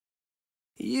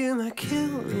You might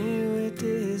kill me with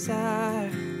desire,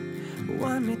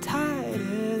 want me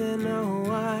tighter than a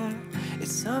wire.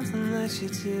 It's something that you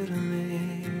do to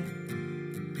me.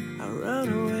 I run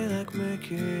away like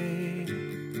Mercury.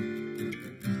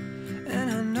 And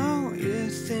I know you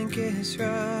think it's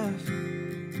rough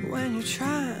when you're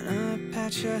trying to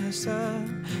patch us up,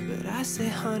 but I say,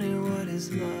 honey, what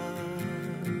is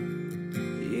love?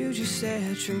 You just say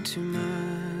I drink too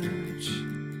much.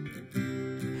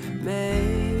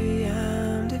 Maybe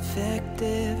I'm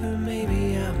defective, or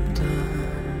maybe I'm done.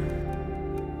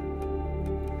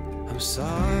 I'm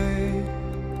sorry,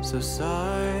 so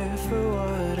sorry for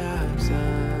what I've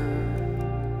done.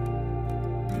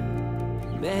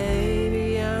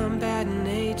 Maybe I'm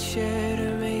bad-natured,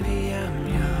 or maybe I'm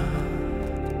young.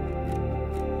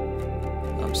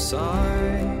 I'm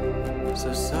sorry,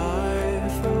 so sorry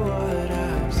for what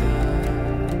I've done.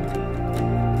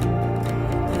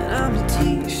 And I'm the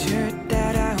t-shirt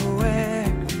that I wear,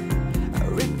 I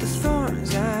ripped the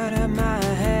thorns out of my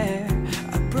hair.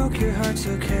 I broke your heart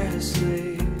so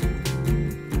carelessly,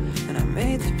 and I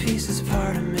made the pieces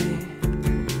part of me.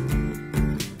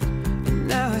 And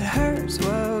now it hurts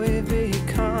what we've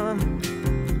become,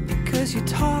 'cause you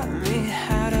taught me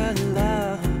how to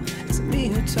love. It's me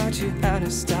who taught you how to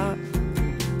stop.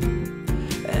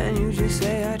 And you just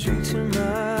say I drink too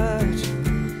much.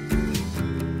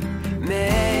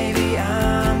 Maybe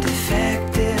I'm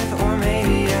defective, or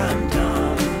maybe I'm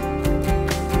dumb.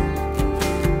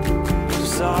 I'm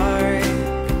sorry,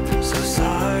 so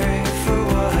sorry for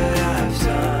what I've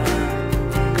done.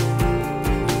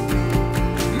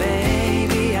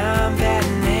 Maybe I'm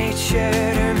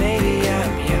bad-natured, or maybe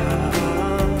I'm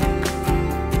young.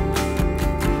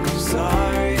 I'm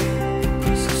sorry,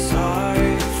 so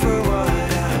sorry for what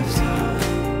I've done.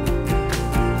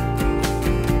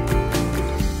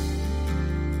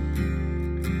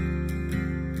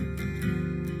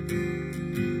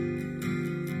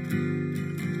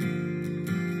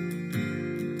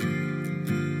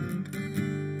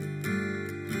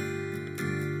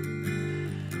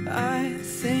 I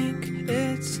think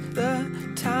it's the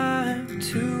time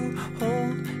to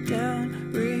hold down,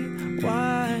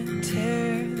 rewind,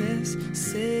 tear this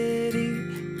city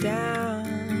down.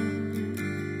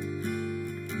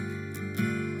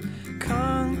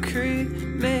 Concrete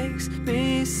makes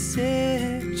me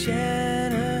sick,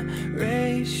 generation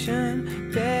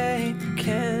pain.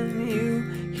 Can you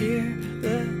hear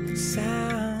the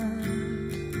sound?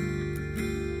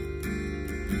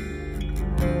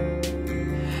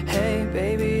 Hey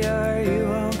baby, are you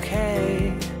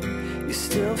okay? You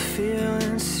still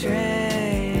feeling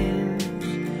strange?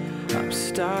 I'm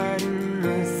starting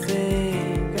to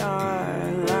think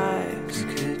our lives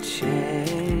could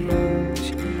change.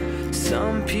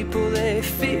 Some people, they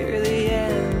fear the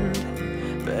end,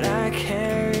 but I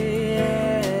carry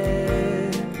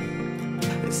it.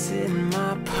 It's in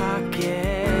my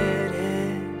pocket,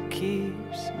 it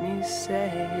keeps me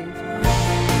safe.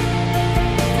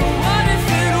 What if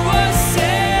it was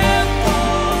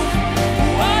simple?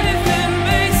 What if it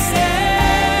made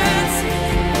sense?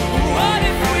 What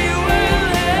if we were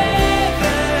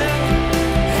living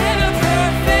in a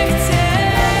perfect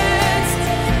tense?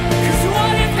 'Cause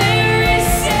what if they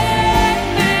reset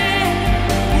me?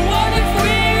 What if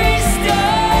we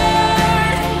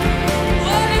restart?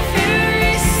 What if you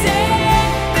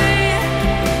reset me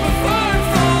before it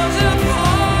falls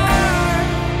apart?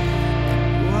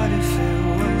 What if it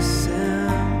was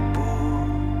simple?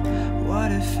 What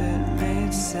if it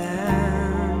made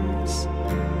sense?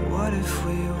 What if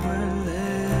we were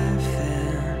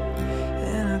living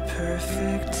in a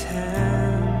perfect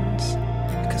tense?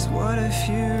 'Cause what if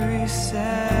you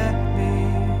reset me?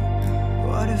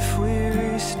 What if we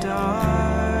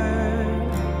restart?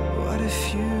 What if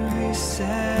you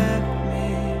reset me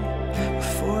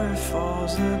before it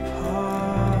falls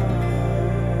apart?